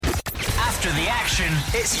After the action,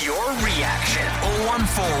 it's your reaction.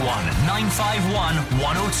 0141 951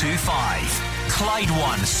 1025. Clyde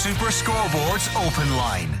One Super Scoreboards Open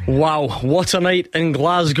Line. Wow, what a night in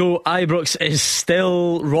Glasgow. Ibrox is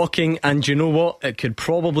still rocking, and you know what? It could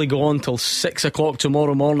probably go on till 6 o'clock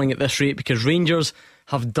tomorrow morning at this rate, because Rangers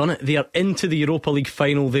have done it. They are into the Europa League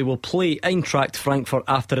final. They will play Eintracht Frankfurt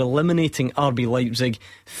after eliminating RB Leipzig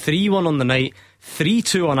 3-1 on the night,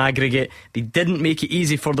 3-2 on aggregate. They didn't make it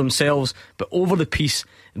easy for themselves, but over the piece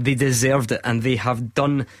they deserved it, and they have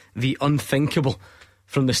done the unthinkable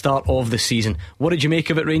from the start of the season. What did you make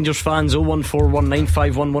of it, Rangers fans? 0141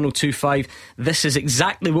 951 1025. This is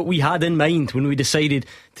exactly what we had in mind when we decided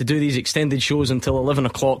to do these extended shows until 11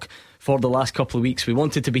 o'clock for the last couple of weeks. We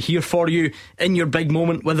wanted to be here for you in your big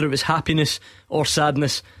moment, whether it was happiness or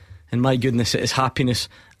sadness. And my goodness, it is happiness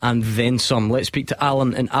and then some. Let's speak to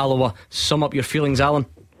Alan in Alloa. Sum up your feelings, Alan.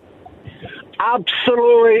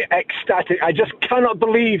 Absolutely ecstatic. I just cannot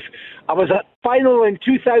believe I was at final in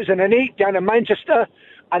 2008 down in Manchester,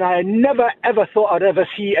 and I never ever thought I'd ever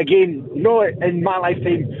see again, no, in my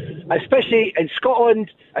lifetime, especially in Scotland,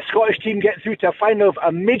 a Scottish team getting through to a final of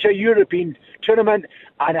a major European tournament,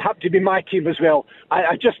 and it happened to be my team as well.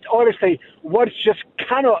 I just, honestly, words just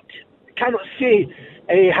cannot say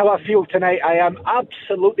how I feel tonight. I am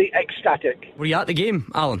absolutely ecstatic. Were you at the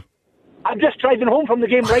game, Alan? I'm just driving home from the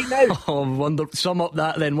game right now. Oh, wonder. Sum up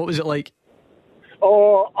that then. What was it like?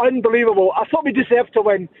 Oh, unbelievable. I thought we deserved to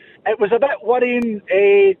win. It was a bit worrying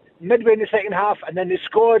midway in the second half, and then they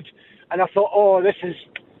scored, and I thought, oh, this is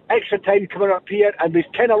extra time coming up here, and we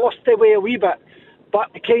kind of lost their way a wee bit.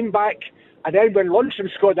 But we came back, and then when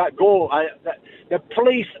Lundstram scored that goal, the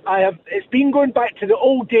place, it's been going back to the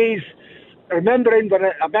old days, remembering when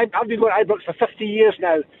I've been going to Ibrox for 50 years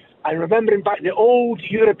now, and remembering back the old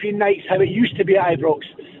European nights, how it used to be at Ibrox.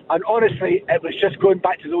 And honestly, it was just going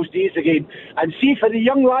back to those days again. And see, for the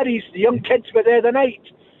young laddies, the young kids were there the night,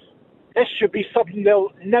 this should be something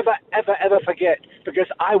they'll never, ever, ever forget, because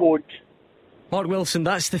I won't. Mark Wilson,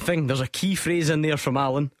 that's the thing. There's a key phrase in there from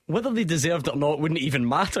Alan. Whether they deserved it or not wouldn't even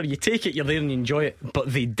matter. You take it, you're there and you enjoy it.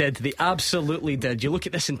 But they did. They absolutely did. You look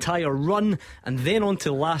at this entire run, and then on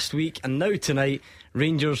to last week, and now tonight,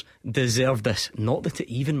 Rangers deserve this. Not that it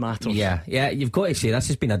even matters. Yeah, you've got to say this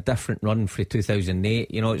has been a different run for 2008.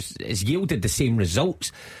 You know, it's yielded the same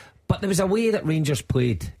results, but there was a way that Rangers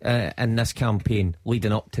played in this campaign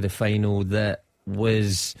leading up to the final that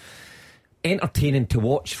was entertaining to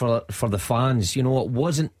watch for the fans. You know, it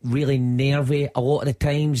wasn't really nervy a lot of the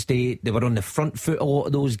times. They were on the front foot a lot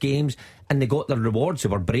of those games, and they got their rewards. They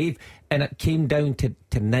were brave, and it came down to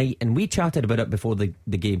tonight, and we chatted about it before the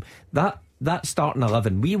game. That starting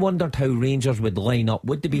 11, we wondered how Rangers would line up.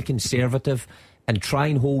 Would they be conservative and try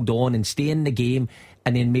and hold on and stay in the game,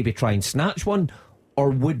 and then maybe try and snatch one, or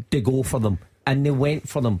would they go for them? And they went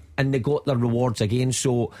for them, and they got their rewards again.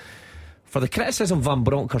 So for the criticism Van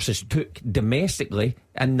Bronckhorst took domestically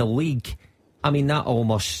in the league, I mean, that all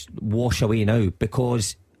must wash away now,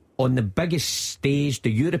 because on the biggest stage, the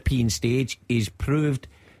European stage, he's proved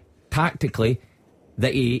tactically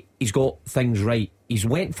that he's got things right. He's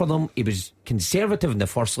went for them. He was conservative in the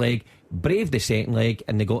first leg, brave the second leg,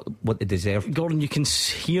 and they got what they deserved. Gordon, you can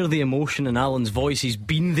hear the emotion in Alan's voice. He's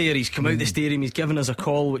been there, he's come out the stadium, he's given us a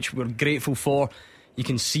call, which we're grateful for. You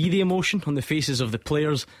can see the emotion on the faces of the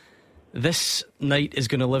players. This night is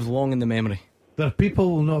going to live long in the memory. There are people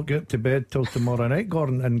who will not get to bed till tomorrow night,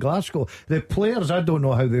 Gordon, in Glasgow. The players, I don't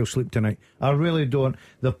know how they'll sleep tonight. I really don't.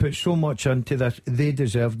 They've put so much into this. They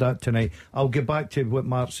deserve that tonight. I'll get back to what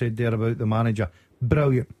Mark said there about the manager.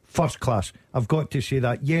 Brilliant, first class. I've got to say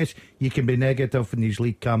that. Yes, you can be negative in his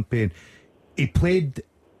league campaign. He played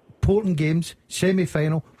important games,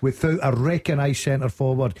 semi-final, without a recognised centre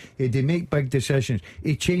forward. He had to make big decisions.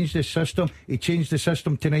 He changed the system. He changed the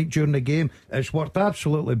system tonight during the game. It's worked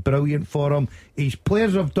absolutely brilliant for him. His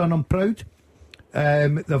players have done him proud.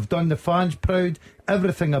 They've done the fans proud.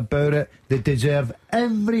 Everything about it. They deserve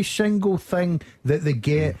every single thing that they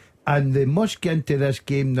get, and they must get into this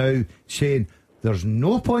game now saying there's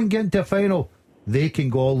no point getting to a final. They can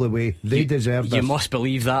go all the way. They deserve this. You must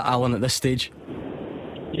believe that, Alan, at this stage.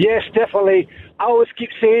 Yes, definitely. I always keep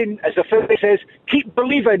saying, as the film says, keep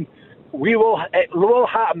believing. It will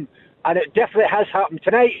happen, and it definitely has happened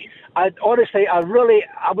tonight. And honestly, I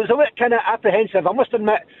was a bit kind of apprehensive. I must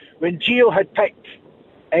admit, when Gio had picked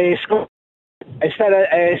Scott instead of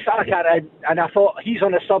Sarakat, and I thought he's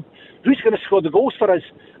on a sub, who's going to score the goals for us?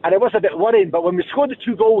 And it was a bit worrying. But when we scored the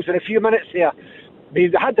 2 goals in a few minutes there, they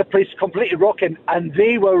had the place completely rocking, and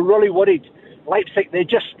they were really worried. Leipzig, they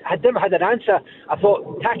just had never had an answer. I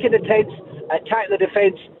thought, attack in the tents, attack the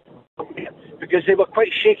defence. because they were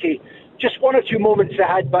quite shaky. Just one or two moments they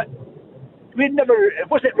had, but it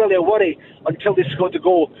wasn't really a worry until they scored the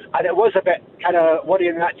goal, and it was a bit kind of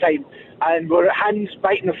worrying that time. And we were hands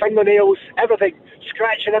biting the fingernails, everything,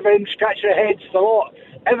 scratching everything, scratching our heads, the lot.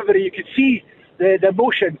 Everybody, you could see the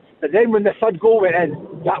emotion. But then when the third goal went in,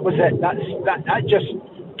 that was it. That just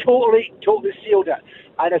totally sealed it.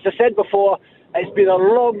 And as I said before, it's been a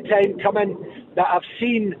long time coming that I've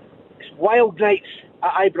seen wild nights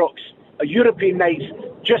at Ibrox, European nights,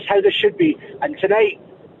 just how they should be. And tonight,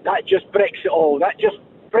 that just breaks it all. That just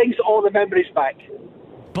brings all the memories back.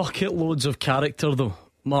 Bucket loads of character, though,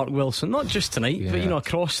 Mark Wilson. Not just tonight, but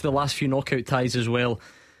across the last few knockout ties as well.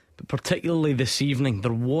 But particularly this evening,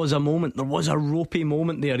 there was a moment, there was a ropey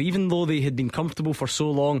moment there. Even though they had been comfortable for so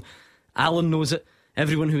long, Alan knows it,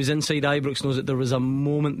 everyone who was inside Ibrox knows it. There was a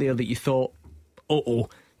moment there that you thought,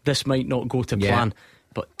 this might not go to plan.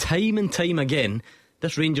 But time and time again,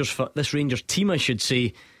 this Rangers team, I should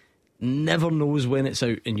say, never knows when it's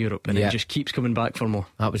out in Europe, and it just keeps coming back for more.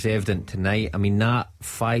 That was evident tonight. I mean, that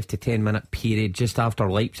 5 to 10 minute period just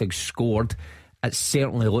after Leipzig scored, it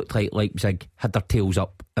certainly looked like Leipzig had their tails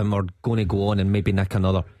up and were going to go on and maybe nick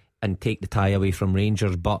another and take the tie away from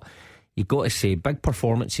Rangers. But you've got to say, big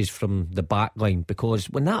performances from the back line, because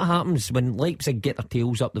when that happens, when Leipzig get their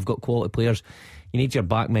tails up, they've got quality players, you need your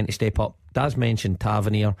back men to step up. Daz mentioned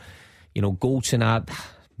Tavernier, Goldson,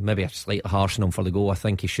 maybe a slightly harsh on him for the goal. I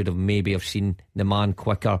think he should have maybe have seen the man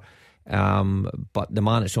quicker. But the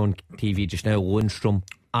man that's on TV just now, Lundstrom,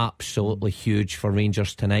 absolutely huge for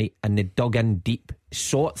Rangers tonight. And they dug in deep,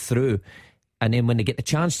 saw it through, and then when they get the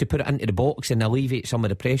chance to put it into the box and alleviate some of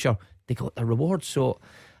the pressure, they got their reward. So,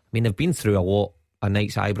 I mean, they've been through a lot of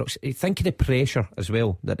nights at Ibrox. Think of the pressure as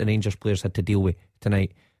well that the Rangers players had to deal with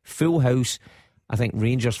tonight. Full house. I think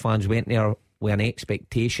Rangers fans went there with an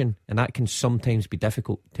expectation, and that can sometimes be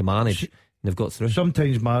difficult to manage. And they've got through.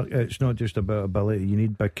 Sometimes, Mark, it's not just about ability. You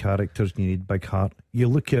need big characters and you need big heart. You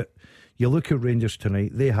look at Rangers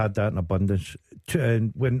tonight. They had that in abundance.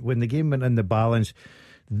 And when the game went in the balance,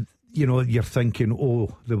 you're thinking,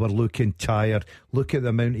 they were looking tired. Look at the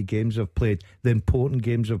amount of games they've played, the important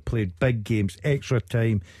games they've played, big games, extra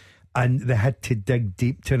time, and they had to dig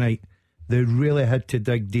deep tonight. They really had to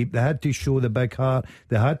dig deep. They had to show the big heart.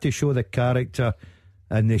 They had to show the character,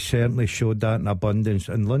 and they certainly showed that in abundance.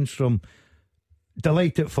 And Lundstrom,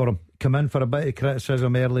 delighted for him. Come in for a bit of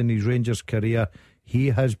criticism early in his Rangers career.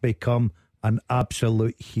 He has become an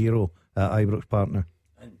absolute hero at Ibrox Partner.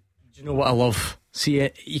 And do you know what I love? See,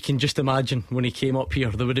 you can just imagine when he came up here,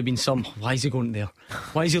 there would have been some, why is he going there?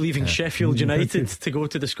 Why is he leaving Sheffield United to go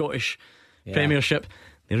to the Scottish Premiership?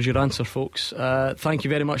 There's your answer, folks. Thank you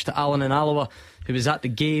very much to Alan in Alloa, who was at the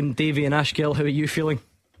game. Davey and Ashgill, how are you feeling?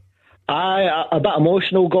 A bit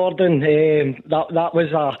emotional, Gordon. That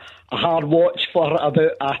was a hard watch for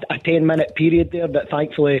about a 10-minute period there, but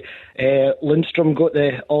thankfully Lundstrom got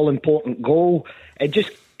the all-important goal.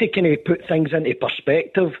 Just to kind of put things into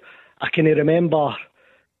perspective, I can remember.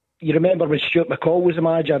 You remember when Stuart McCall was the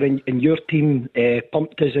manager and your team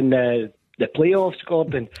pumped us in the playoffs,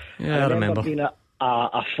 Gordon? Yeah, I remember. Being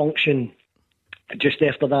a function just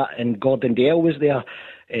after that, and Gordon Dale was there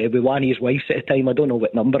with one of his wives at the time. I don't know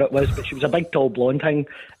what number it was, but she was a big tall blonde thing,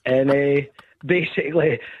 and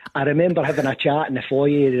basically I remember having a chat in the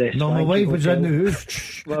foyer. No, my wife was in the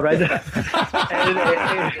house. Well, right.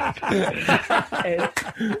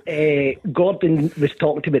 Gordon was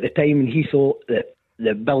talking to me at the time, and he thought that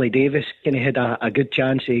Billy Davis kind of had a good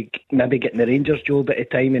chance of maybe getting the Rangers job at the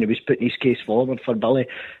time, and he was putting his case forward for Billy.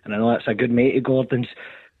 And I know that's a good mate of Gordon's,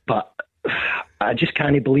 but I just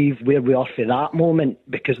can't believe where we are for that moment,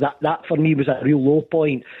 because that for me was a real low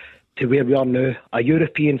point to where we are now. A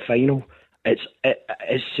European final. It's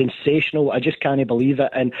sensational. I just can't believe it.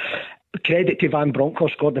 And credit to Van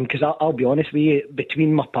Bronckhorst, Gordon, because I'll be honest with you,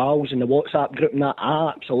 between my pals and the WhatsApp group and that,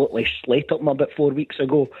 I absolutely slated him about 4 weeks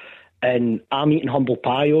ago. And I'm eating humble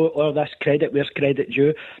pie over this. Credit where's credit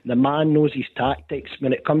due. The man knows his tactics.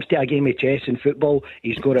 When it comes to a game of chess in football,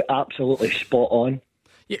 he's got it absolutely spot on.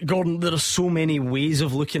 Yeah, Gordon, there are so many ways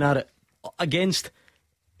of looking at it. Against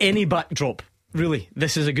any backdrop, really,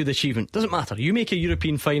 this is a good achievement. Doesn't matter. You make a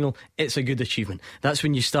European final, it's a good achievement. That's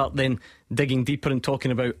when you start then digging deeper and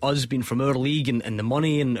talking about us being from our league and the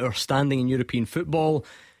money and our standing in European football.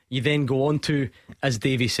 You then go on to, as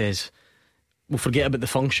Davey says, we'll forget about the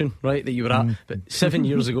function, right, that you were at. But 7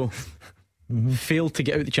 years ago, failed to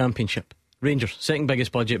get out the Championship. Rangers, second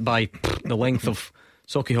biggest budget by the length of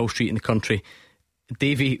Sauchiehall Street in the country.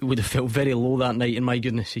 Davey would have felt very low that night, and my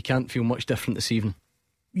goodness, he can't feel much different this evening.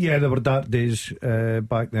 Yeah, there were dark days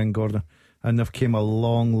back then, Gordon, and they've came a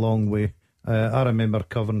long, long way. I remember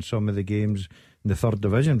covering some of the games in the third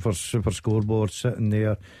division for Super Scoreboard, sitting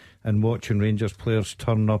there and watching Rangers players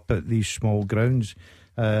turn up at these small grounds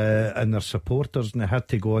and their supporters, and they had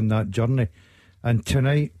to go on that journey. And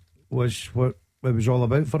tonight was what it was all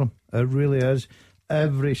about for them. It really is.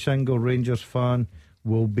 Every single Rangers fan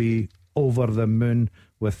will be over the moon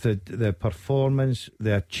with the performance,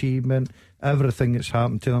 the achievement, everything that's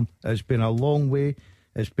happened to them. It's been a long way,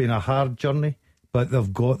 it's been a hard journey, but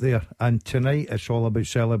they've got there. And tonight it's all about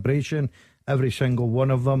celebration, every single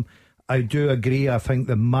one of them. I do agree. I think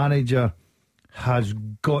the manager has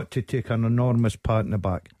got to take an enormous pat in the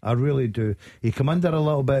back. I really do. He come under a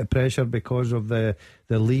little bit of pressure because of the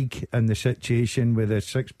league and the situation with the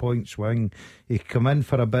 6-point swing. He come in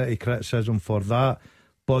for a bit of criticism for that,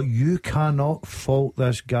 but you cannot fault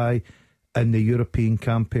this guy in the European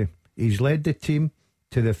campaign. He's led the team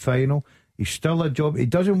to the final. He's still a job. He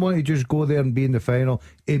doesn't want to just go there and be in the final.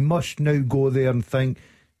 He must now go there and think,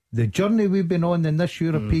 the journey we've been on in this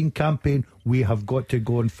European campaign, we have got to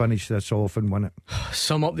go and finish this off and win it.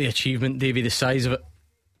 Sum up the achievement, Davey, the size of it.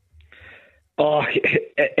 Oh,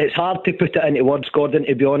 it's hard to put it into words, Gordon,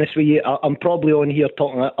 to be honest with you. I'm probably on here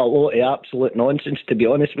talking a lot of absolute nonsense, to be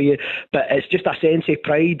honest with you, but it's just a sense of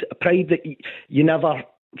pride that you never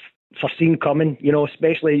foreseen coming, you know,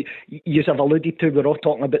 especially you have alluded to, we're all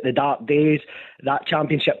talking about the dark days. That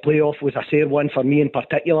championship playoff was a sore one for me in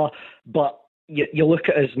particular, but you look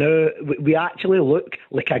at us now, we actually look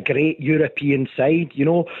like a great European side. You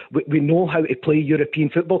know, we know how to play European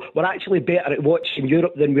football. We're actually better at watching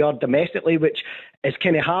Europe than we are domestically, which is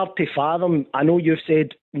kind of hard to fathom. I know you've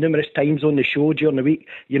said numerous times on the show during the week,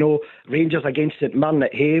 you know, Rangers against St Mirren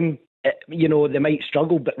at home, you know, they might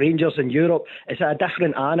struggle, but Rangers in Europe is a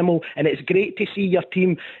different animal, and it's great to see your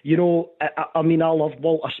team. You know, I mean, I love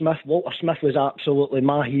Walter Smith. Walter Smith was absolutely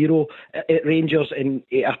my hero at Rangers, and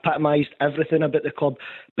he epitomised everything about the club.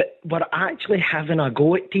 But we're actually having a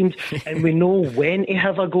go at teams, and we know when to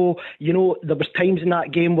have a go. You know, there was times in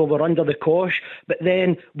that game where we're under the cosh, but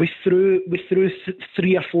then we threw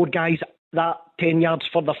 3 or 4 guys that 10 yards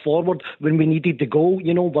further forward when we needed the goal.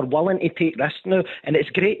 You know, we're willing to take risks now, and it's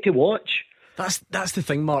great to watch. That's the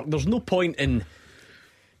thing, Mark. There's no point in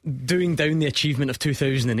doing down the achievement of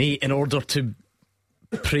 2008 in order to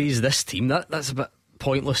praise this team. That's a bit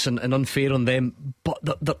pointless and unfair on them.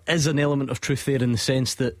 But there is an element of truth there, in the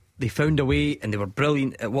sense that they found a way and they were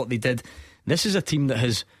brilliant at what they did. This is a team that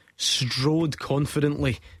has strode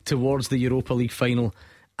confidently towards the Europa League final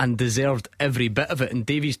and deserved every bit of it. And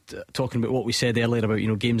Davey's talking about what we said earlier about, you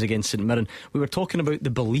know, games against St Mirren. We were talking about the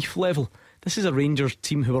belief level. This is a Rangers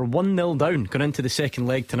team who are 1-0 down going into the second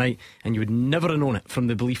leg tonight, and you would never have known it from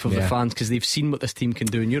the belief of the fans, because they've seen what this team can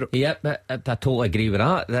do in Europe. Yep, I totally agree with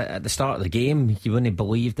that. At the start of the game, you wouldn't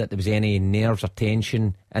believe that there was any nerves or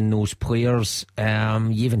tension in those players. You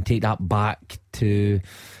even take that back to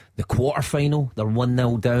the quarter final. They're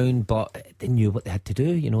 1-0 down, but they knew what they had to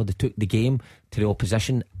do. You know, they took the game to the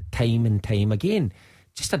opposition time and time again.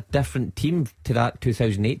 Just a different team to that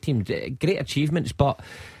 2008 team. Great achievements, but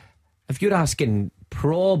if you're asking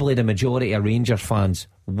probably the majority of Rangers fans,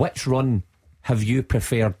 which run have you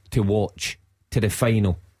preferred to watch to the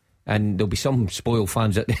final? And there'll be some spoiled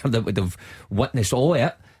fans out there that would have witnessed all of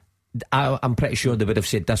it. I'm pretty sure they would have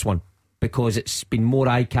said this one, because it's been more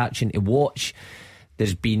eye-catching to watch.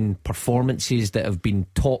 There's been performances that have been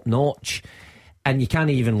top-notch, and you can't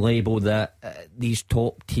even label that these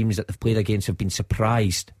top teams that they've played against have been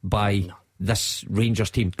surprised by this Rangers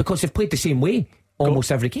team, because they've played the same way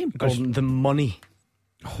almost every game. Gordon, the money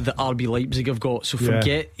that RB Leipzig have got, so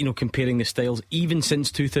forget, you know, comparing the styles. Even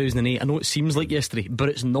since 2008, I know it seems like yesterday, but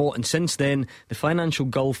it's not. And since then, the financial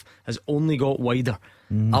gulf has only got wider.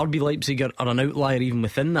 RB Leipzig are an outlier even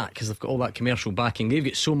within that, because they've got all that commercial backing. They've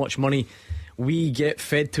got so much money. We get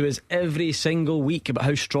fed to us every single week about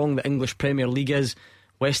how strong the English Premier League is.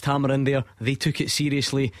 West Ham are in there. They took it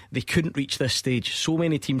seriously. They couldn't reach this stage. So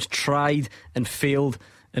many teams tried and failed,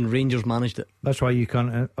 and Rangers managed it. That's why you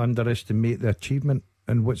can't underestimate the achievement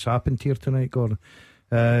and what's happened here tonight, Gordon.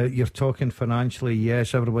 You're talking financially.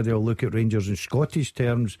 Yes, everybody will look at Rangers in Scottish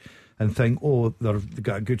terms and think, oh, they've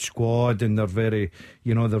got a good squad and they're very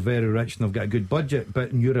rich and they've got a good budget.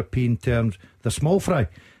 But in European terms, they're small fry.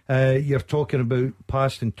 You're talking about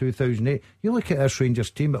past in 2008. You look at this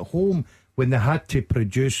Rangers team at home, when they had to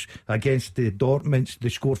produce against the Dortmunds, they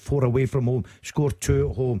scored 4 away from home, scored 2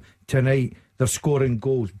 at home. Tonight they're scoring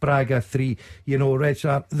goals. Braga 3, you know, Red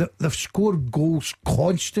Star, they've scored goals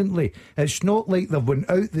constantly. It's not like they've went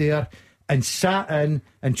out there and sat in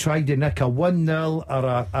and tried to nick a 1-0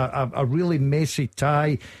 or a really messy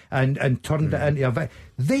tie and turned it into a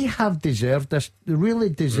they have deserved this. They really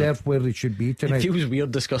deserve where they should be tonight. It feels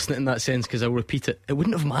weird discussing it in that sense, because I'll repeat it, it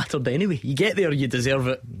wouldn't have mattered anyway. You get there, you deserve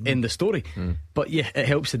it in the story. But yeah, it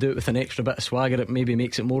helps to do it with an extra bit of swagger. It maybe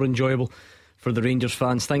makes it more enjoyable for the Rangers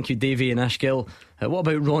fans. Thank you, Davey and Ashgill. What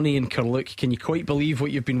about Ronnie and Curluke? Can you quite believe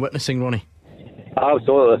what you've been witnessing, Ronnie?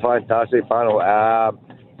 Absolutely fantastic panel.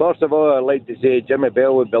 First of all, I'd like to say Jimmy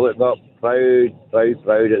Bell would be looking up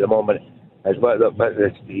proud at the moment as what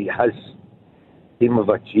his team have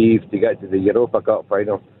achieved to get to the Europa Cup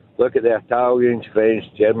final. Look at the Italians, French,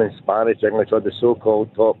 German, Spanish, English, all the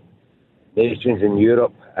so-called top nations in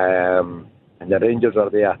Europe, and the Rangers are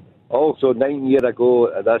there. Also, 9 years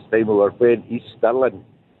ago at this time we were playing East Stirling,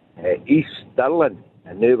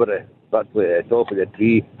 and they were virtually at the top of the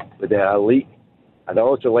tree with the elite. And I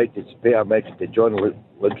also like to pay a mention to John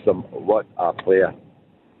Lundstrom. What a player.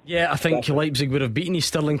 Yeah, I think Leipzig would have beaten East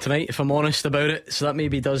Stirling tonight, if I'm honest about it. So that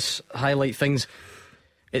maybe does highlight things.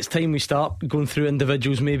 It's time we start going through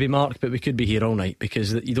individuals, maybe, Mark, but we could be here all night,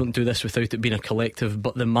 because you don't do this without it being a collective.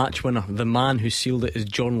 But the match winner, the man who sealed it, is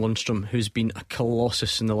John Lundstrom, who's been a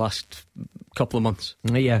colossus in the last couple of months.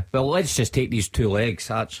 Yeah, well, let's just take these two legs,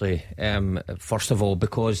 actually, first of all,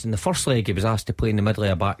 because in the first leg he was asked to play in the middle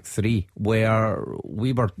of a back three, where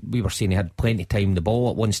we were saying he had plenty of time the ball.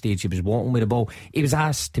 At one stage he was walking with the ball. He was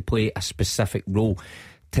asked to play a specific role.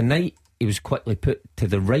 Tonight he was quickly put to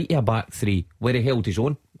the right of a back three, where he held his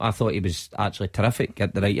own. I thought he was actually terrific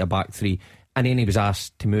at the right of a back three, and then he was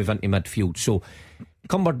asked to move into midfield. So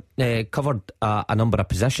covered a number of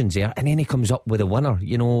positions there, and then he comes up with a winner,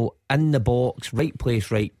 you know, in the box, right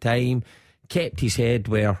place, right time, kept his head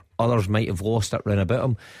where others might have lost it round about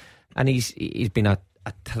him, and he's been a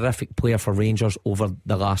terrific player for Rangers over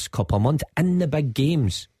the last couple of months in the big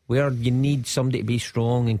games where you need somebody to be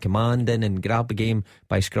strong and commanding and grab the game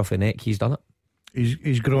by scruff of the neck. He's done it.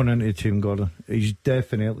 He's grown into the team, Gordon. He's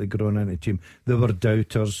definitely grown into the team. There were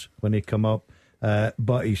doubters when he come up,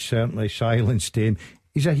 but he's certainly silenced him.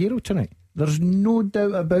 He's a hero tonight. There's no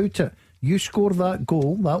doubt about it. You score that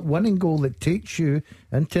goal, that winning goal that takes you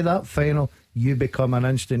into that final, you become an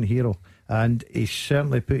instant hero. And he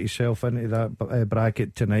certainly put himself into that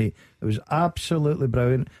bracket tonight. It was absolutely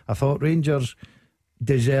brilliant. I thought Rangers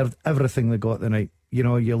deserved everything they got tonight. You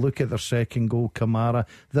know, you look at their second goal, Kamara,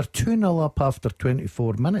 they're 2-0 up after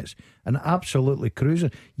 24 minutes and absolutely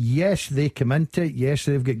cruising. Yes, they come into it. Yes,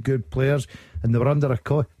 they've got good players and they were under a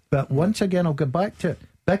call. But once again, I'll go back to it.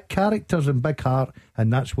 Big characters and big heart,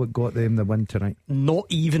 and that's what got them the win tonight. Not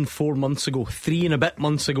even 4 months ago, 3 and a bit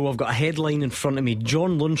months ago, I've got a headline in front of me: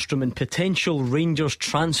 John Lundstrom and potential Rangers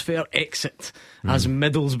transfer exit as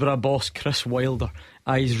Middlesbrough boss Chris Wilder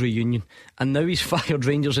eyes reunion. And now he's fired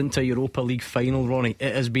Rangers into a Europa League final, Ronnie.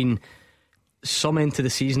 It has been some end to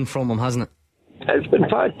the season from him, hasn't it? It's been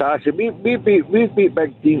fantastic. We've beat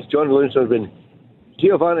big teams. John Lundstrom's been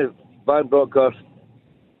Giovanni Van Bronckhorst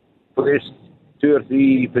placed 2 or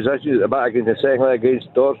 3 positions at the back in the second leg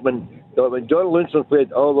against Dortmund. John Lundstrom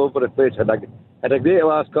played all over the place, had a great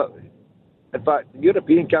last cut. In fact, the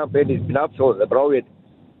European campaign has been absolutely brilliant,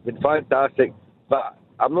 been fantastic. But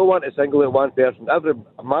I'm not one to single out one person. Every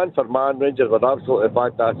man for man, Rangers were absolutely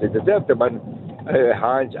fantastic. They deserve to win out of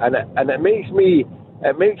hands, and it makes me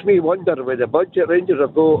wonder where the budget Rangers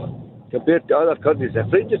have got compared to other countries.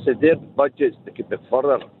 If Rangers had their budgets, they could be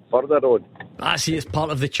further on. I see, it's part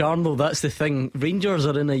of the charm though. That's the thing. Rangers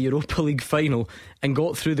are in a Europa League final and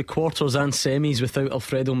got through the quarters and semis without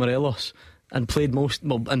Alfredo Morelos, and played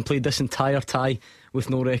this entire tie with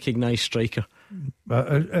no recognised striker.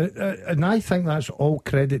 And I think that's all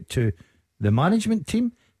credit to the management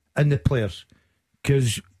team and the players,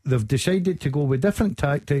 because they've decided to go with different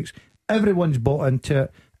tactics. Everyone's bought into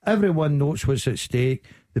it. Everyone knows what's at stake.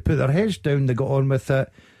 They put their heads down, they got on with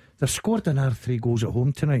it. They scored another 3 goals at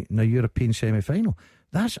home tonight in a European semi-final.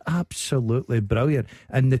 That's absolutely brilliant.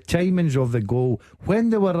 And the timings of the goal,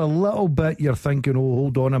 when they were a little bit, you're thinking, oh,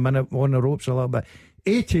 hold on a minute, on the ropes a little bit.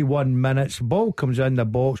 81 minutes, ball comes in the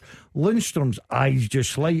box, Lundstrom's eyes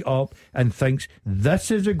just light up and thinks,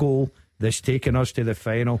 this is a goal that's taken us to the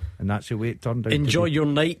final, and that's the way it turned out. Enjoy your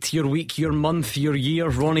night, your week, your month, your year,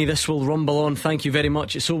 Ronnie. This will rumble on. Thank you very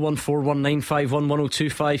much. It's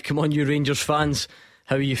 01419511025. Come on, you Rangers fans,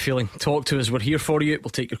 how are you feeling? Talk to us, we're here for you. We'll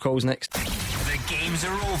take your calls next. The games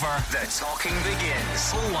are over, the talking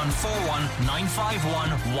begins. 0141 951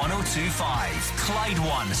 1025. Clyde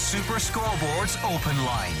One Super Scoreboards Open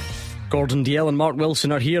Line. Gordon Dalziel and Mark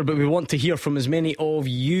Wilson are here, but we want to hear from as many of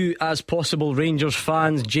you as possible, Rangers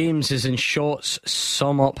fans. James is in Shotts.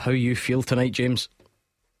 Sum up how you feel tonight, James.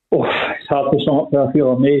 Oh, it's hard to sum up. I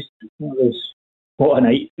feel amazed. What a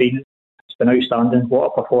night it's been. It's been outstanding. What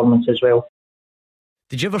a performance as well.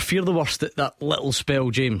 Did you ever fear the worst at that little spell,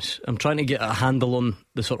 James? I'm trying to get a handle on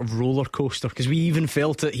the sort of roller coaster, because we even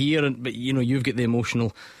felt it here, but you know, you've got the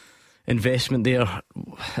emotional investment there.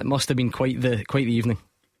 It must have been quite the evening.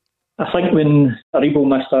 I think when Aribo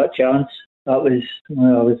missed that chance, that was,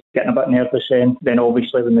 I was getting a bit nervous then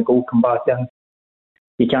obviously when the goal come back in,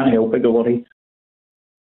 you can't help but go worried.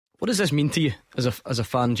 What does this mean to you as a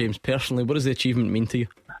fan, James, personally? What does the achievement mean to you?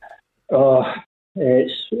 I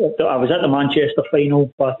was at the Manchester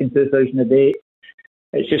final back in 2008.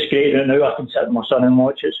 It's just great that now I can sit with my son and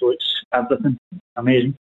watch it, so it's everything.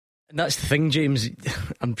 Amazing. And that's the thing, James.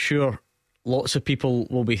 I'm sure lots of people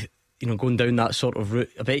will be, going down that sort of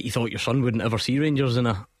route. I bet you thought your son wouldn't ever see Rangers in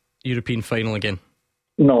a European final again.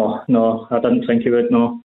 No, I didn't think he would,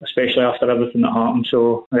 no. Especially after everything that happened.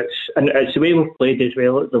 So it's the way we've played as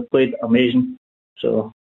well. They've played amazing.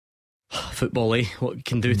 So football, what it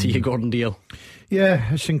can do to you, Gordon Dalziel?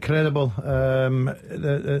 Yeah, it's incredible.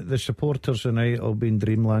 The supporters tonight will be in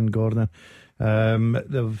dreamland, Gordon.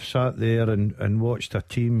 They've sat there and watched a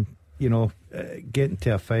team, getting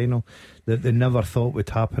to a final that they never thought would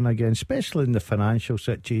happen again, especially in the financial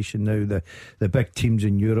situation now, the big teams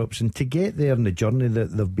in Europe, and to get there and the journey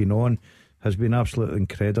that they've been on has been absolutely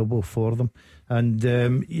incredible for them. And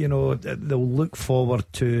they'll look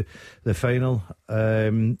forward to the final,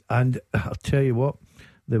 and I'll tell you what,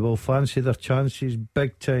 they will fancy their chances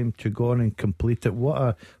big time to go on and complete it.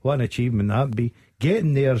 What an achievement that'd be.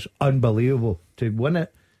 Getting there's unbelievable. To win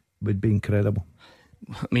it would be incredible.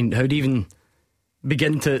 I mean, how do you even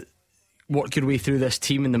begin to work your way through this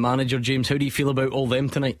team and the manager, James? How do you feel about all them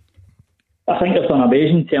tonight? I think they've done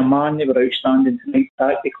amazing to a man. They were outstanding tonight.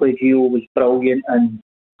 Tactically, Gio was brilliant, and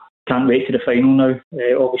can't wait to the final now.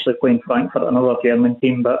 Obviously playing Frankfurt, another German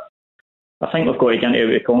team, but I think we've got to get into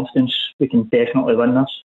it with confidence. We can definitely win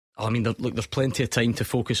this. I mean, there's plenty of time to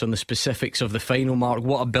focus on the specifics of the final, Mark.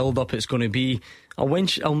 What a build-up it's going to be. I'll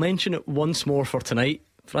mention it once more for tonight.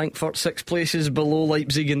 Frankfurt 6 places below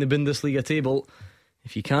Leipzig in the Bundesliga table.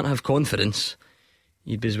 If you can't have confidence,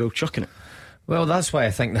 you'd be as well chucking it. Well, that's why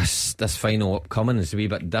I think this final upcoming is a wee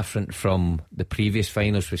bit different from the previous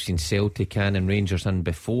finals we've seen Celtic and Rangers in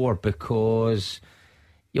before, because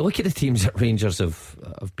you look at the teams that Rangers have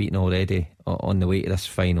beaten already on the way to this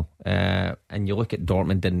final, and you look at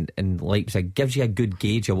Dortmund and Leipzig, gives you a good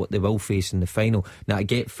gauge of what they will face in the final. Now, I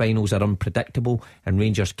get finals are unpredictable and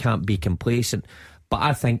Rangers can't be complacent, but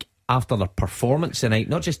I think after their performance tonight,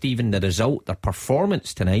 not just even the result, their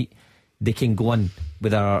performance tonight, they can go in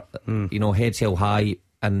with their heads held high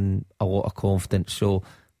and a lot of confidence. So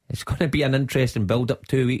it's going to be an interesting build-up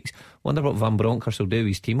 2 weeks. Wonder what Van Bronckhorst will do with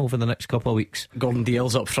his team over the next couple of weeks. Gordon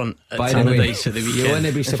Dalziel's up front at Tannadice at the weekend. You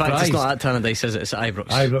wouldn't be surprised. In fact, it's not at Tannadice, is it? It's at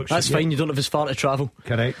Ibrox. That's fine, you don't have as far to travel.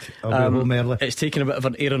 Correct. I'll be home early. It's taken a bit of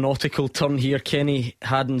an aeronautical turn here. Kenny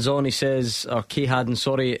Haddon's on. He says, or K Haddon,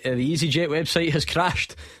 sorry, the EasyJet website has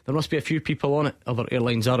crashed. There must be a few people on it. Other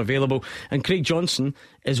airlines are available. And Craig Johnson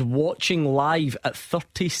is watching live at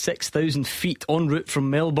 36,000 feet en route from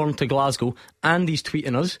Melbourne to Glasgow, and he's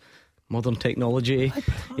tweeting us. Modern technology.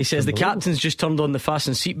 He says the captain's just turned on the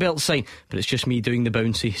fasten seatbelt sign, but it's just me doing the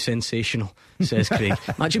bouncy. Sensational, says Craig.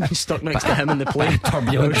 Imagine being stuck next to him in the plane.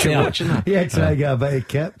 Turbulence. Watching that. Yeah, try to get a bit of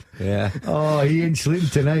kip. Yeah. Oh, he ain't sleeping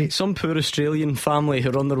tonight. Some poor Australian family who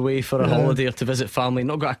are on their way for a holiday or to visit family,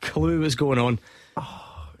 not got a clue what's going on.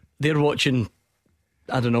 They're watching,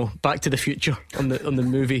 I don't know, Back to the Future on the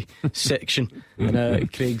movie section,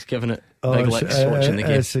 and Craig's giving it big licks watching the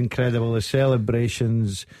game. It's incredible. The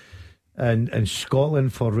celebrations in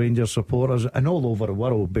Scotland for Rangers supporters and all over the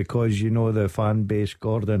world, because the fan base,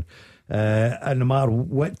 Gordon, and no matter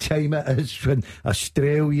what time it is, when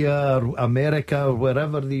Australia or America or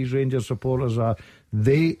wherever these Rangers supporters are,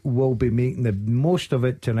 they will be making the most of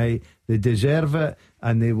it tonight. They deserve it,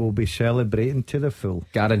 and they will be celebrating to the full.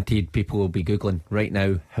 Guaranteed people will be googling right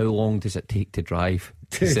now, how long does it take to drive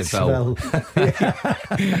to Seville?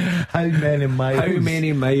 How many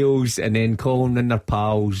miles? And then calling in their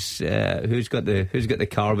pals, who's got the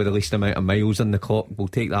car with the least amount of miles on the clock? We'll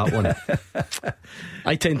take that one.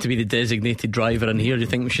 I tend to be the designated driver in here. Do you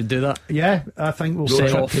think we should do that? Yeah, I think we'll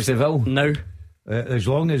set off to Seville now. As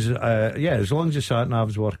long as the sat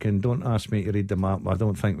nav's working, don't ask me to read the map. I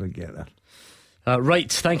don't think we'll get there.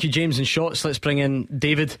 Right, thank you, James and Shots. Let's bring in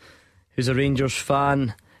David, who's a Rangers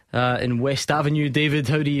fan in West Avenue. David,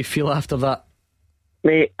 how do you feel after that?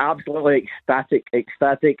 Mate, absolutely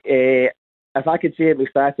ecstatic. If I could say it was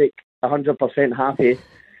ecstatic, 100% happy,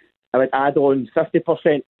 I would add on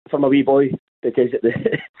 50% for my wee boy, because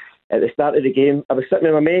at the start of the game I was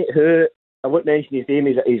sitting with my mate who I won't mention his name.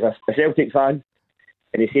 He's a Celtic fan,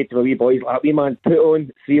 and he said to my wee boys, like, "Wee man, put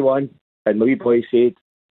on 3-1," and my wee boy said,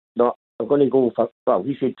 "No, I'm going to go for." Well,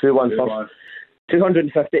 he said 2-1 first.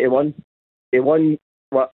 250 to 1. He won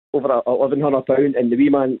what, over £1,100, and the wee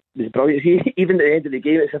man was brilliant. Even at the end of the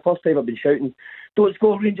game, it's the first time I've been shouting, "Don't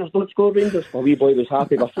score Rangers, don't score Rangers." My wee boy was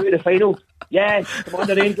happy. We're through to the final. Yes, come on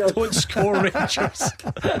the Rangers. Don't score Rangers.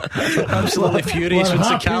 Absolutely furious when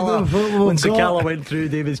Sakala went through.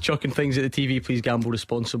 David's chucking things at the TV. Please gamble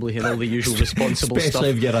responsibly and all the usual responsible especially stuff. Especially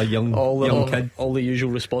if you're a young kid. All the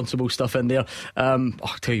usual responsible stuff in there. I'll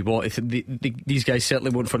tell you what, these guys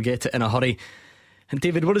certainly won't forget it in a hurry. And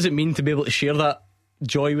David, what does it mean to be able to share that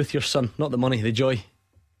joy with your son? Not the money, the joy.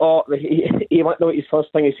 Oh, he went. No, his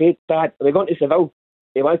first thing he said, "Dad, we're going to Seville."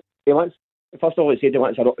 He wants. First of all, he said he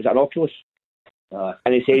wants an Oculus,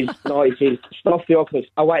 and he says, "No," he says, "Stuff the Oculus.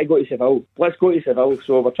 I want to go to Seville. Let's go to Seville."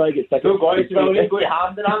 So we're trying to get tickets. Don't go to Seville. You go to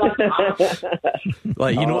Hampden.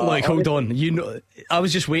 Like, you know, like, hold on. You know, I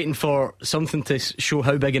was just waiting for something to show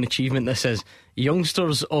how big an achievement this is.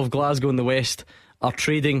 Youngsters of Glasgow and the West are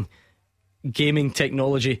trading gaming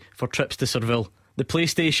technology for trips to Seville. The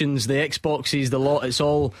PlayStations, the Xboxes, the lot, it's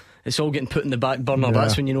all getting put in the back burner. Yeah.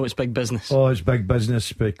 That's when you know it's big business. Oh, it's big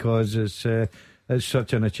business because it's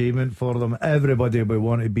such an achievement for them. Everybody will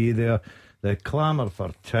want to be there. The clamour for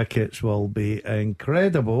tickets will be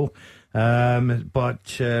incredible.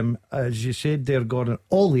 But as you said there, Gordon,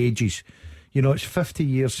 all ages. You know, it's 50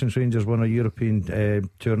 years since Rangers won a European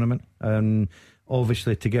tournament, and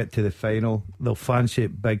obviously to get to the final, they'll fancy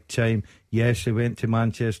it big time. Yes, they went to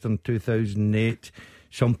Manchester in 2008.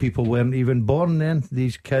 Some people weren't even born then,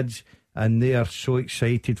 these kids, and they are so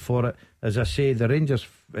excited for it. As I say, the Rangers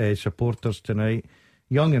supporters tonight,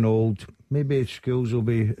 young and old, maybe schools will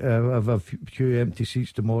be have a few empty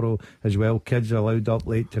seats tomorrow as well. Kids are allowed up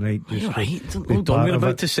late tonight. Hold on, we're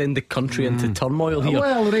about to send the country into turmoil here.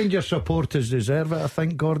 Well, Rangers supporters deserve it, I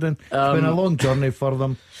think, Gordon. It's been a long journey for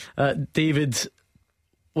them. David,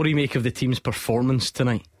 what do you make of the team's performance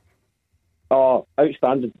tonight? Oh,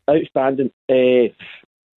 outstanding. Don't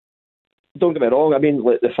get me wrong. I mean,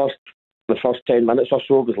 like the first 10 minutes or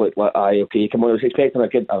so was like, aye, okay, come on. I was expecting a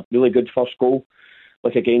really good first goal,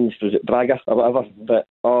 like against, was it Braga or whatever? But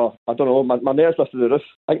I don't know. My nerves were through the roof.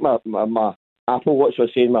 I think my Apple Watch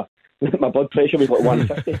was saying my blood pressure was like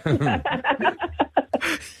 150.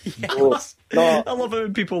 Yes. No. I love it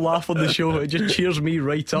when people laugh on the show. It just cheers me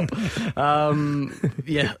right up.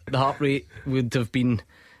 Yeah, the heart rate would have been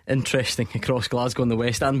interesting across Glasgow and the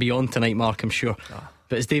West and beyond tonight, Mark, I'm sure.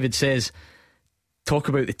 But as David says, talk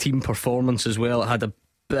about the team performance as well. It had a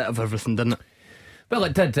bit of everything, didn't it? Well,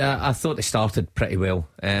 it did. I thought they started pretty well.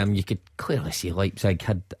 You could clearly see Leipzig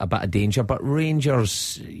had a bit of danger, but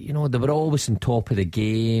Rangers, you know, they were always on top of the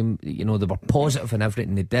game. You know, they were positive in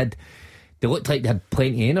everything they did. They looked like they had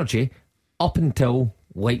plenty of energy up until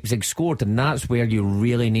Leipzig scored, and that's where you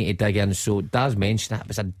really need to dig in. So Daz mentioned that it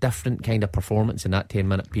was a different kind of performance in that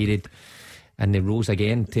 10-minute period, and they rose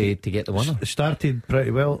again to get the winner. Started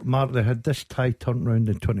pretty well, Mark. They had this tie turned round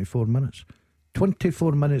in 24 minutes.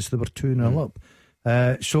 24 minutes they were 2-0 up.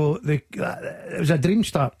 So it was a dream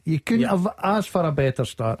start. You couldn't have asked for a better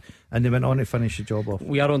start, and they went on to finish the job off.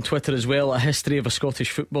 We are on Twitter as well. A history of a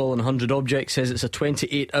Scottish football in 100 objects says it's a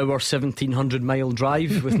 28-hour 1700 mile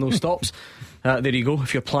drive with no stops. There you go,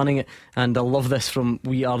 if you're planning it. And I love this from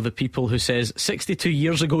We Are The People, who says 62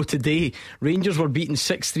 years ago today, Rangers were beaten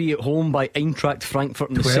 6-3 at home by Eintracht Frankfurt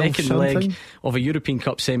in the second leg of a European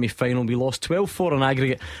Cup semi-final. We lost 12-4 on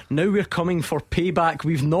aggregate. Now we're coming for payback.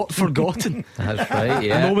 We've not forgotten. That's right,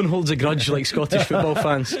 yeah. No one holds a grudge like Scottish football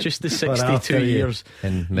fans. Just the 62 years.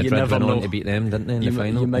 And Madrid never went know. On to beat them, didn't they, in the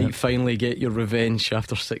final? You might finally get your revenge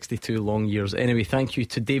after 62 long years. Anyway, thank you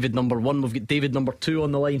to David number 1. We've got David number 2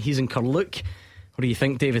 on the line. He's in Carluke. What do you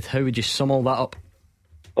think, David? How would you sum all that up?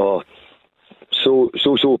 Oh, so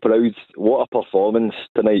proud. What a performance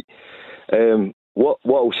tonight. What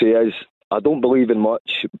I'll say is, I don't believe in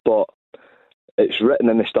much, but it's written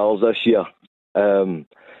in the stars this year.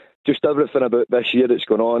 Just everything about this year that's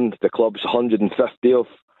gone on, the club's 150th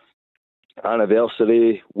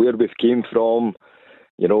anniversary, where we've came from.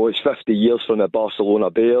 You know, it's 50 years from the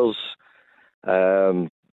Barcelona Bears.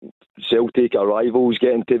 Celtic, our rivals,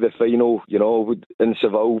 getting to the final, you know, in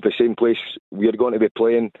Seville, the same place we're going to be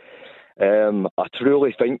playing. I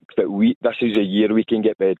truly think that this is a year we can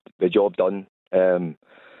get the job done. And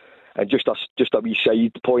just a wee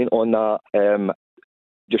side point on that,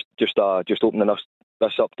 just opening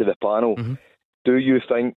this up to the panel. Mm-hmm. Do you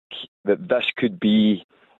think that this could be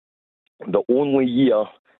the only year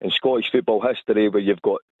in Scottish football history where you've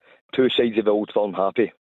got two sides of the Old Firm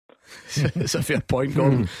happy? It's a fair point,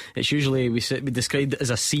 Gordon. It's usually, we described it as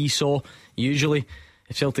a seesaw. Usually,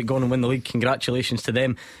 if Celtic go on and win the league, congratulations to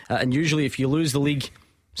them. And usually, if you lose the league,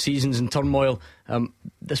 seasons in turmoil,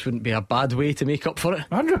 this wouldn't be a bad way to make up for it.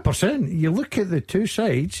 100%. You look at the two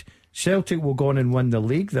sides. Celtic will go on and win the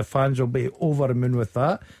league. The fans will be over the moon with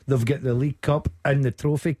that. They've got the League Cup in the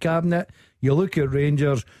trophy cabinet. You look at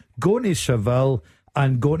Rangers going to Seville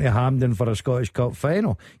and going to Hampden for a Scottish Cup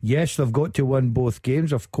final. Yes, they've got to win both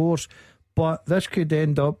games, of course, but this could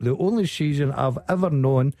end up the only season I've ever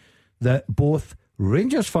known that both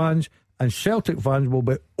Rangers fans and Celtic fans will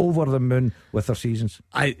be over the moon with their seasons.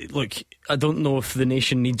 I don't know if the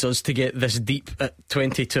nation needs us to get this deep at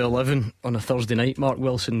 20 to 11 on a Thursday night, Mark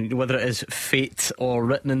Wilson. Whether it is fate or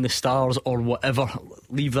written in the stars or whatever,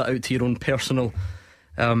 leave that out to your own personal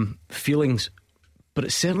feelings. But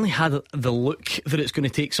it certainly had the look that it's going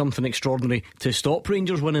to take something extraordinary to stop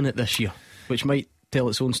Rangers winning it this year, which might tell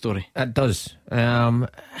its own story. It does.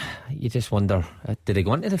 You just wonder, did they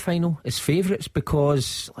go into the final as favourites?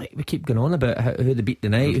 Because we keep going on about who they beat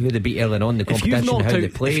tonight, who they beat earlier on in the competition, how they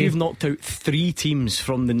play. If you've knocked out three teams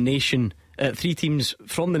from the nation of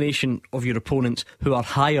your opponents who are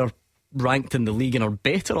higher ranked in the league and are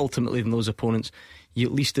better ultimately than those opponents, you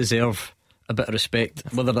at least deserve a bit of respect.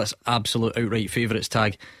 Whether that's absolute outright favourites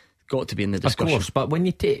tag, got to be in the discussion. Of course, but when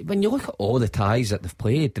you look at all the ties that they've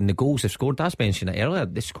played and the goals they've scored, as mentioned it earlier,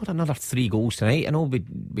 they scored another 3 goals tonight. I know we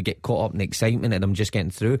get caught up in the excitement and them just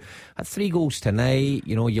getting through. At 3 goals tonight,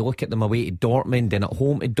 you look at them away to Dortmund and at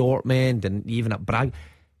home to Dortmund and even at Bragg,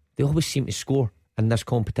 they always seem to score in this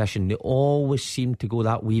competition. They always seem to go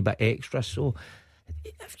that wee bit extra. So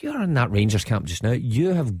if you're in that Rangers camp just now, you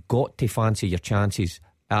have got to fancy your chances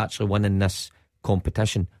at actually winning this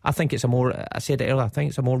competition. I think it's I said it earlier, I think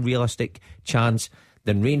it's a more realistic chance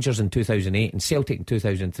than Rangers in 2008 and Celtic in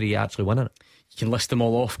 2003 actually winning it. You can list them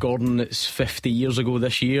all off, Gordon. It's 50 years ago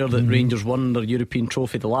this year that Rangers won their European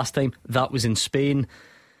trophy the last time. That was in Spain.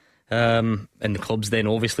 In the club's then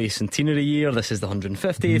obviously centenary year. This is the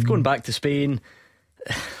 150th. Going back to Spain,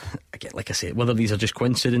 again, like I say, whether these are just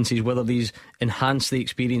coincidences, whether these enhance the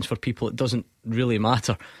experience for people, it doesn't really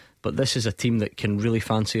matter. But this is a team that can really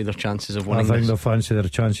fancy their chances of winning. I think they'll fancy their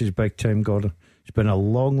chances big time, Gordon. It's been a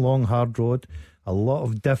long hard road, a lot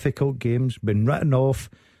of difficult games, been written off,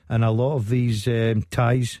 and a lot of these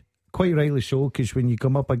ties, quite rightly so, because when you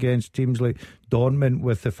come up against teams like Dortmund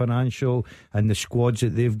with the financial and the squads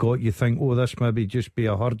that they've got, you think, oh, this maybe just be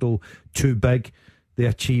a hurdle too big. They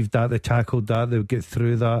achieved that, they tackled that, they'll get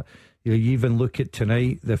through that. You even look at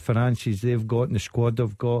tonight, the finances they've got and the squad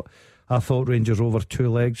they've got. I thought Rangers over 2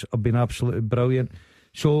 legs have been absolutely brilliant.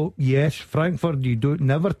 So yes, Frankfurt, you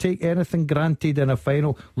never take anything granted in a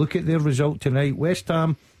final. Look at their result tonight. West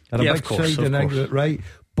Ham are a big side in England, right?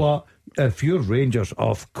 But if you're Rangers,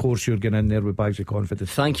 of course you're getting in there with bags of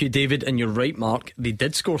confidence. Thank you, David, and you're right, Mark. They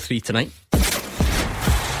did score 3 tonight.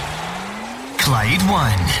 Clyde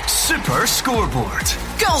One Super Scoreboard.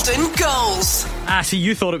 Golden Goals. See,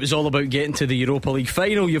 you thought it was all about getting to the Europa League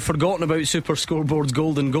final. You've forgotten about Super Scoreboard's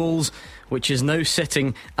Golden Goals, which is now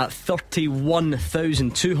sitting at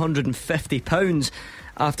 £31,250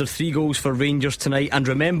 after 3 goals for Rangers tonight. And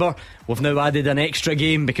remember, we've now added an extra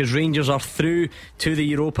game because Rangers are through to the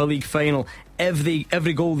Europa League final. Every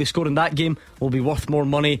goal they score in that game will be worth more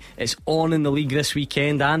money. It's on in the league this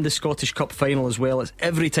weekend and the Scottish Cup final as well. It's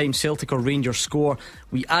every time Celtic or Rangers score,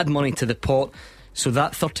 we add money to the pot. So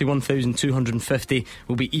that 31,250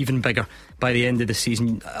 will be even bigger by the end of the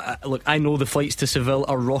season. Look, I know the flights to Seville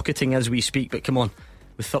are rocketing as we speak, but come on,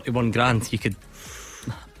 with 31 grand you could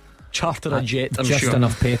charter a jet, I'm just sure.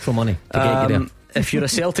 Enough petrol money to get you there. If you're a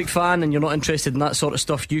Celtic fan and you're not interested in that sort of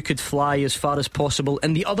stuff, you could fly as far as possible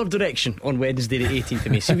in the other direction on Wednesday the 18th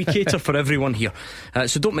of May. So we cater for everyone here,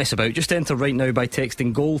 so don't mess about. Just enter right now by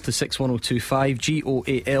texting GOAL to 61025,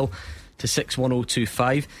 GOAL to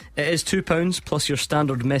 61025. It is £2 plus your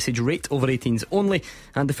standard message rate, over 18s only,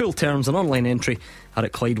 and the full terms and online entry are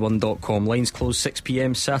at Clyde1.com. Lines close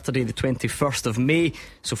 6pm Saturday the 21st of May.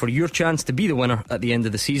 So for your chance to be the winner at the end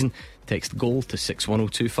of the season, text GOAL to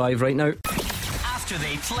 61025 right now. After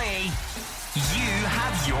they play, you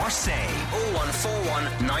have your say. 0141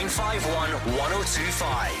 951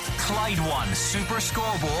 1025. Clyde One Super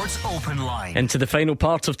Scoreboard's open line. Into the final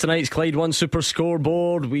part of tonight's Clyde One Super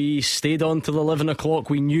Scoreboard. We stayed on till 11 o'clock.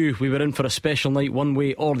 We knew we were in for a special night one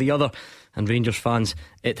way or the other, and Rangers fans,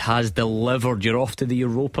 it has delivered. You're off to the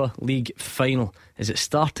Europa League final. Is it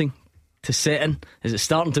starting to set in? Is it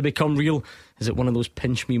starting to become real? Is it one of those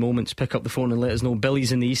pinch me moments? Pick up the phone and let us know.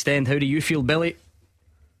 Billy's in the East End. How do you feel, Billy?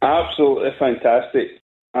 Absolutely fantastic.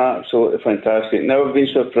 Absolutely fantastic. Never been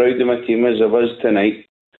so proud of my team as I was tonight.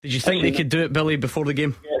 Did you think they could do it, Billy, before the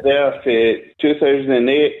game? Get there for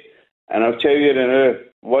 2008, and I'll tell you now,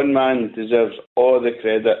 one man deserves all the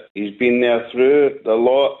credit. He's been there through the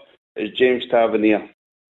lot. Is James Tavernier.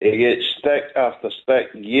 He gets stick after stick,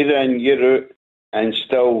 year in, year out, and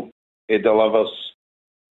still he delivers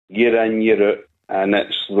year in, year out, and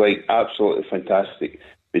it's like absolutely fantastic.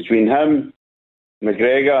 Between him,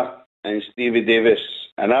 McGregor, and Stevie Davis,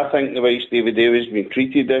 and I think the way Stevie Davis has been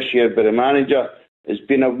treated this year by the manager has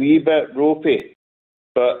been a wee bit ropey,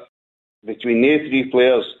 but between the three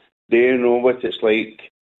players, they know what it's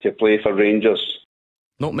like to play for Rangers.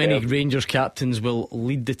 Not many Rangers captains will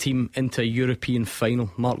lead the team into a European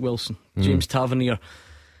final. Mark Wilson. James Tavernier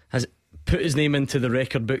has put his name into the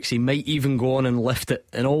record books. He might even go on and lift it.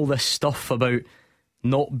 And all this stuff about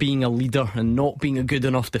not being a leader and not being a good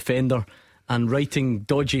enough defender and writing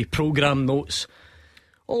dodgy programme notes,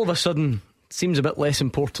 all of a sudden seems a bit less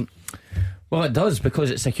important. Well, it does,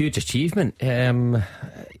 because it's a huge achievement.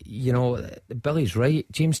 You know, Billy's right.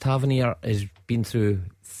 James Tavernier has been through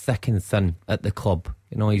thick and thin at the club.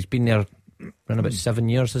 You know, he's been there around about 7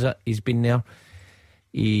 years, is it? He's been there.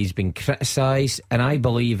 He's been criticised, and I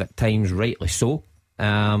believe at times rightly so.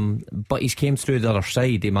 But he's came through the other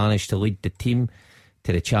side. He managed to lead the team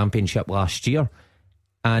to the championship last year,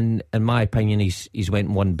 and in my opinion, he's went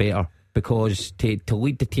one better, because to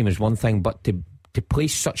lead the team is one thing, but to play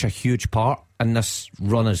such a huge part in this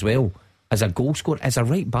run as well, as a goal scorer, as a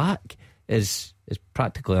right back, is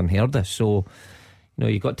practically unheard of. So, you know,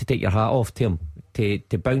 you've got to take your hat off to him.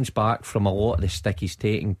 To bounce back from a lot of the stick he's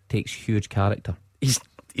taking takes huge character. He's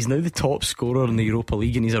now the top scorer in the Europa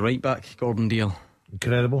League, and he's a right back, Gordon Dalziel.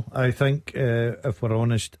 Incredible. I think, if we're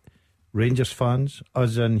honest, Rangers fans,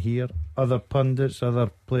 us in here, other pundits,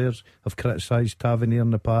 other players have criticised Tavernier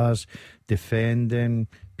in the past, defending.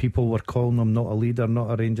 People were calling him not a leader,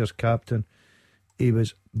 not a Rangers captain. He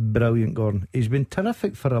was brilliant, Gordon. He's been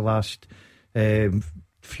terrific for the last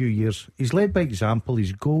few years. He's led by example.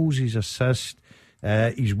 His goals, his assists,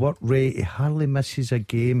 his work rate. He hardly misses a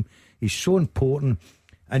game. He's so important.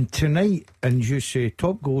 And tonight, and you say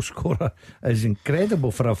top goal scorer is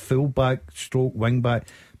incredible for a full-back stroke wing-back.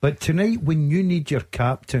 But tonight, when you need your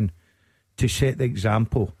captain to set the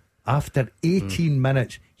example, after 18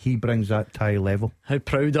 minutes, he brings that tie level. How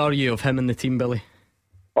proud are you of him and the team, Billy?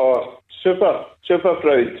 Oh, super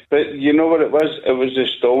proud. But you know what it was? It was the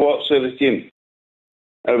stalwarts of the team.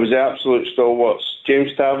 It was the absolute stalwarts.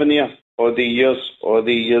 James Tavernier, all the years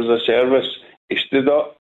of service, he stood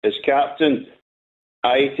up as captain.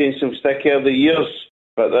 I taken some stick over the years,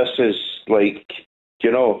 but this is like,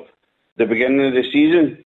 you know, the beginning of the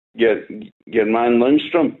season. Your man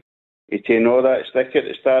Lundstrom, he taken all that stick at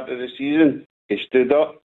the start of the season. He stood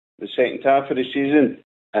up the second half of the season,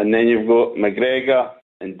 and then you've got McGregor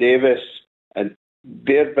and Davis, and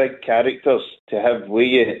they're big characters to have with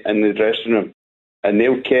you in the dressing room, and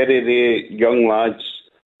they'll carry the young lads.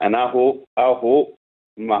 And I hope,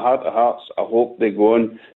 in my heart of hearts, I hope they go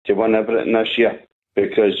on to win everything this year,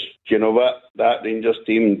 because you know what, that Rangers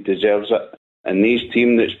team deserves it. And these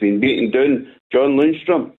team that's been beaten down, John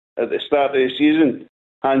Lundstrom at the start of the season,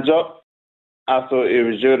 hands up. I thought he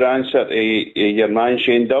was your answer to your man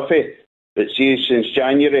Shane Duffy, but see, since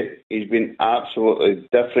January he's been absolutely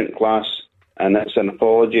different class, and it's an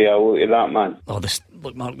apology I owe to that man.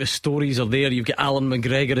 Look, Mark, the stories are there. You've got Alan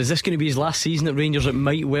McGregor. Is this going to be his last season at Rangers? It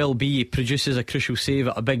might well be. He produces a crucial save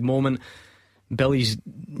at a big moment. Billy's,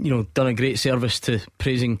 done a great service to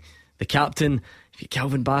praising the captain. You've got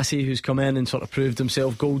Calvin Bassey, who's come in and sort of proved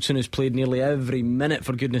himself. Goldson, who's played nearly every minute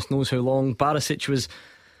for goodness knows how long. Barisic was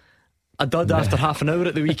a dud after half an hour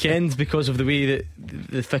at the weekend because of the way that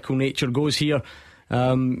the fickle nature goes here.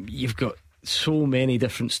 You've got so many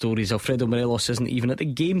different stories. Alfredo Morelos isn't even at the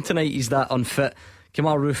game tonight. He's that unfit.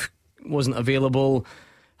 Kamal Roof wasn't available.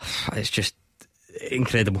 It's just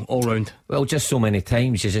incredible all round. Well, just so many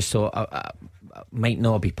times you just thought might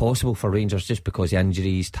not be possible for Rangers just because the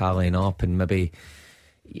injuries tallying up, and maybe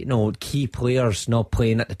key players not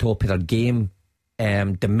playing at the top of their game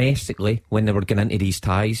domestically when they were getting into these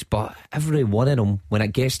ties. But every one of them, when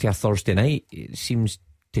it gets to a Thursday night, it seems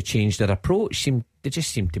to change their approach. They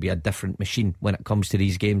just seem to be a different machine when it comes to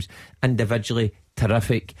these games. Individually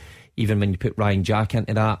terrific. Even when you put Ryan Jack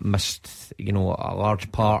into that, missed a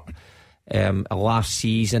large part last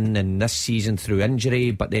season and this season through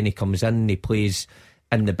injury, but then he comes in, he plays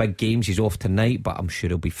in the big games. He's off tonight, but I'm sure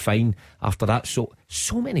he'll be fine after that.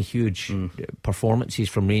 So many huge performances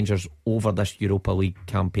from Rangers over this Europa League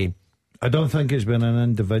campaign. I don't think it's been an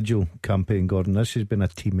individual campaign, Gordon. This has been a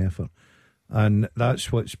team effort, and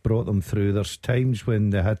that's what's brought them through. There's times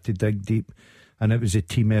when they had to dig deep and it was a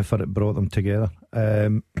team effort that brought them together.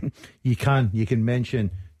 You can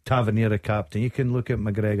mention Tavernier, captain. You can look at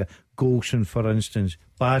McGregor, Golson, for instance.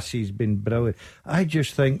 Bassey's been brilliant. I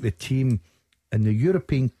just think the team in the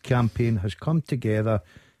European campaign has come together,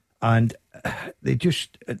 and they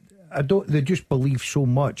just believe so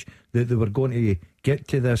much that they were going to get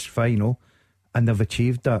to this final, and they've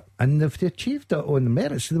achieved that, and they've achieved it on the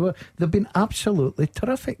merits. They've been absolutely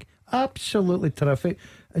terrific,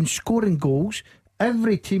 and scoring goals.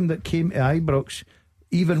 Every team that came to Ibrox,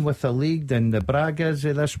 even with the league and the Bragas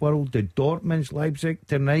of this world, the Dortmunds, Leipzig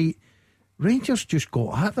tonight, Rangers just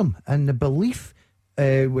got at them, and the belief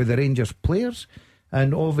with the Rangers players,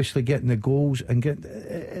 and obviously getting the goals, and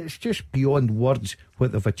it's just beyond words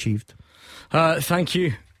what they've achieved. Thank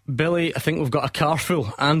you, Billy. I think we've got a car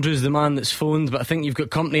full. Andrew's the man that's phoned, but I think you've got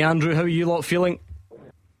company. Andrew, how are you lot feeling?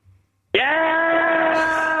 Yeah!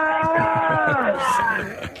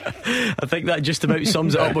 I think that just about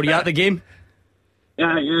sums it up. Were you at the game?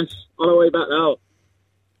 Yeah, yes. On the way back now.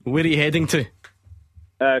 Where are you heading to?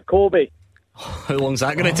 Corby. How long's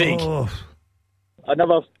that going to take?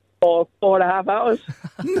 Another 4.5 hours.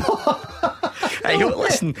 Hey,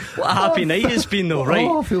 listen, what a happy night it's been though, right?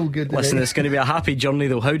 I feel good. Listen, it's going to be a happy journey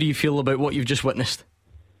though. How do you feel about what you've just witnessed?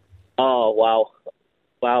 Oh,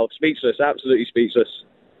 wow, speechless, absolutely speechless.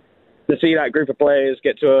 To see that group of players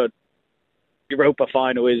get to a Europa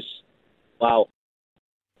final is wow.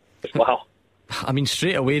 I mean,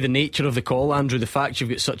 straight away, the nature of the call, Andrew, the fact you've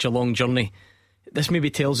got such a long journey, this maybe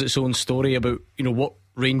tells its own story about, what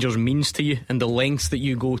Rangers means to you and the lengths that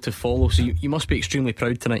you go to follow. So you must be extremely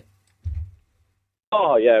proud tonight.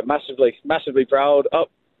 Oh yeah, massively proud. Up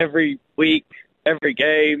every week, every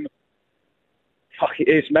game. Fuck,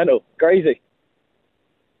 it's mental, crazy.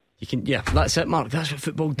 That's it, Mark. That's what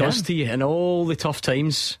football does to you. And all the tough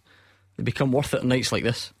times, they become worth it on nights like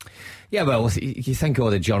this. Yeah, well, you think of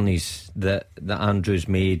all the journeys that Andrew's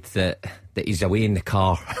made, that he's away in the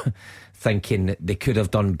car thinking that they could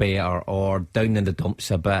have done better or down in the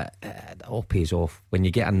dumps a bit. It all pays off. When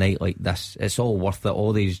you get a night like this, it's all worth it,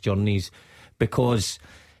 all these journeys, because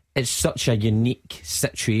it's such a unique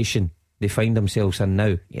situation they find themselves in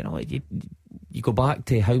now. You go back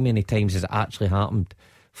to how many times has it actually happened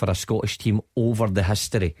for a Scottish team over the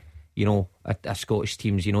history. A Scottish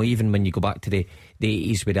teams, even when you go back to the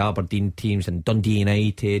 80s with Aberdeen teams and Dundee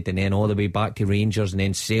United, and then all the way back to Rangers and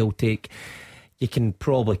then Celtic, you can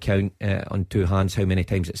probably count on two hands how many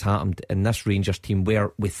times it's happened. And this Rangers team,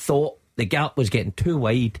 where we thought the gap was getting too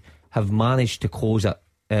wide, have managed to close it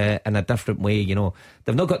in a different way.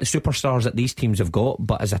 They've not got the superstars that these teams have got,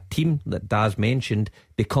 but as a team that Daz mentioned,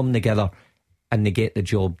 they come together and they get the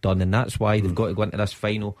job done, and that's why they've got to go into this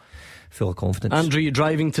final full of confidence. Andrew, you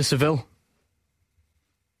driving to Seville?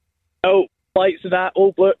 Oh, flights and that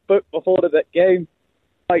all booked before the game.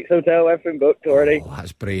 Flights, hotel, everything booked already. Oh,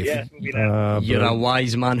 that's brave. Yeah, we'll be there. You're a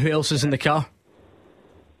wise man. Who else is in the car?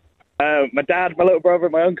 My dad, my little brother,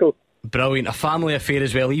 and my uncle. Brilliant. A family affair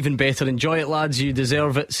as well. Even better. Enjoy it, lads. You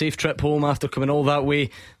deserve it. Safe trip home after coming all that way.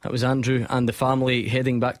 That was Andrew and the family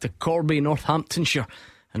heading back to Corby, Northamptonshire.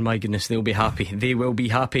 And my goodness, they'll be happy. They will be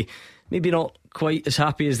happy. Maybe not quite as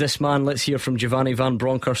happy as this man. Let's hear from Giovanni Van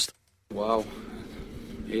Bronckhorst. Wow,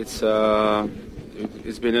 it's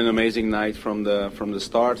been an amazing night from the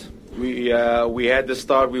start. We had the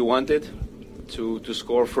start we wanted to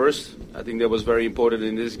score first. I think that was very important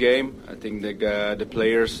in this game. I think the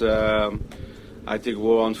players were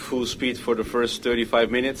on full speed for the first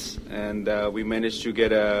 35 minutes, and we managed to get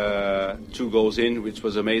 2 goals in, which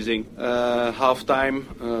was amazing. Half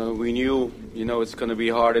time, we knew it's going to be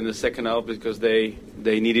hard in the second half because they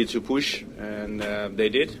needed to push, and they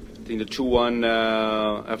did. I think the 2-1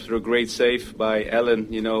 after a great save by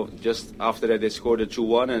Allen, just after that they scored the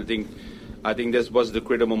 2-1, and I think this was the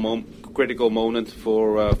critical moment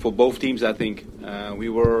for both teams. I think we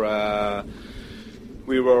were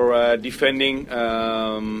defending,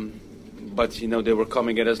 but they were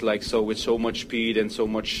coming at us with so much speed and so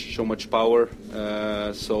much power.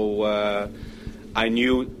 So I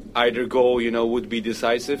knew either goal would be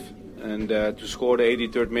decisive, and to score the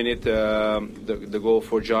 83rd minute, the goal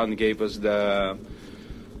for John gave us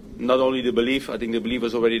not only the belief. I think the belief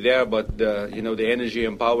was already there, but the energy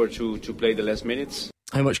and power to play the last minutes.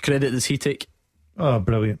 How much credit does he take? Oh,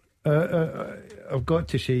 brilliant. I've got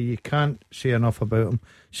to say, you can't say enough about him,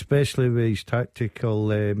 especially with his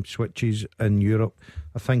tactical switches in Europe.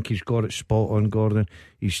 I think he's got it spot on, Gordon.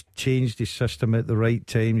 He's changed his system at the right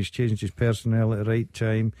time. He's changed his personnel at the right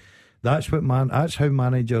time. That's how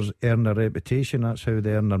managers earn their reputation. That's how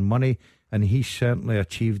they earn their money, and he certainly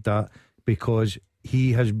achieved that, because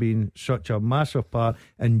he has been such a massive part,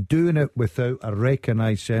 and doing it without a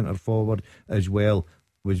recognised centre forward as well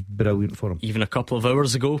was brilliant for him. Even a couple of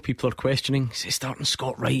hours ago, people are questioning, is he starting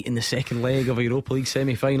Scott Wright in the second leg of a Europa League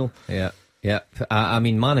semi-final? Yeah. I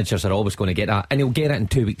mean, managers are always going to get that, and he'll get it in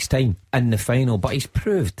 2 weeks' time in the final. But he's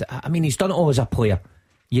proved, I mean, he's done it all as a player.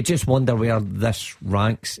 You just wonder where this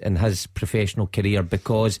ranks in his professional career,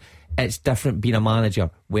 because it's different being a manager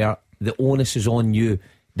where the onus is on you,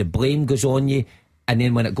 the blame goes on you, and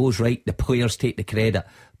then when it goes right, the players take the credit.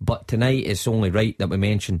 But tonight it's only right that we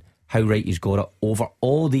mention how right he's got it over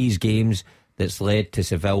all these games that's led to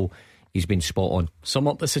Seville. He's been spot on. Sum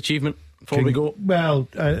up this achievement before we go. Well,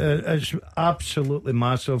 it's absolutely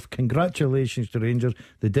massive. Congratulations to Rangers.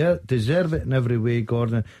 They deserve it in every way,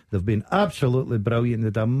 Gordon. They've been absolutely brilliant. They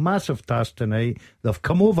had a massive task tonight. They've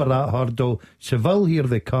come over that hurdle. Seville, here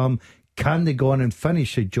they come. Can they go on and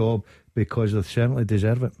finish the job? Because they certainly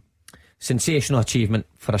deserve it. Sensational achievement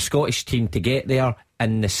for a Scottish team to get there,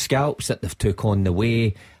 and the scalps that they've took on the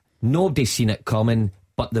way. Nobody's seen it coming,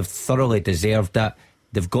 but they've thoroughly deserved it.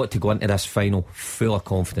 They've got to go into this final full of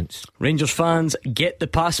confidence. Rangers fans, get the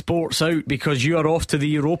passports out, because you are off to the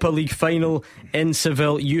Europa League final in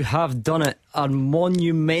Seville. You have done it. A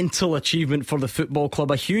monumental achievement for the football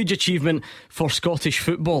club, a huge achievement for Scottish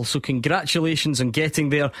football. So congratulations on getting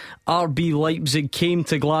there. RB Leipzig came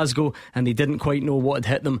to Glasgow and they didn't quite know what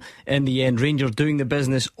had hit them in the end. Rangers doing the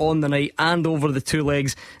business on the night and over the two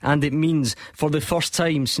legs, and it means for the first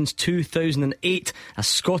time since 2008 a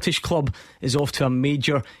Scottish club is off to a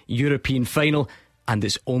major European final. And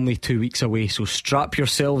it's only 2 weeks away, so strap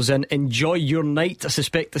yourselves in, enjoy your night. I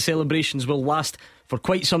suspect the celebrations will last for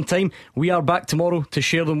quite some time. We are back tomorrow to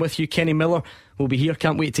share them with you. Kenny Miller will be here,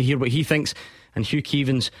 can't wait to hear what he thinks. And Hugh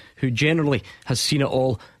Keevins, who generally has seen it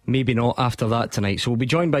all, maybe not after that tonight. So we'll be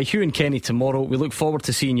joined by Hugh and Kenny tomorrow. We look forward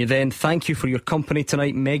to seeing you then. Thank you for your company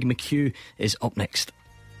tonight. Meg McHugh is up next.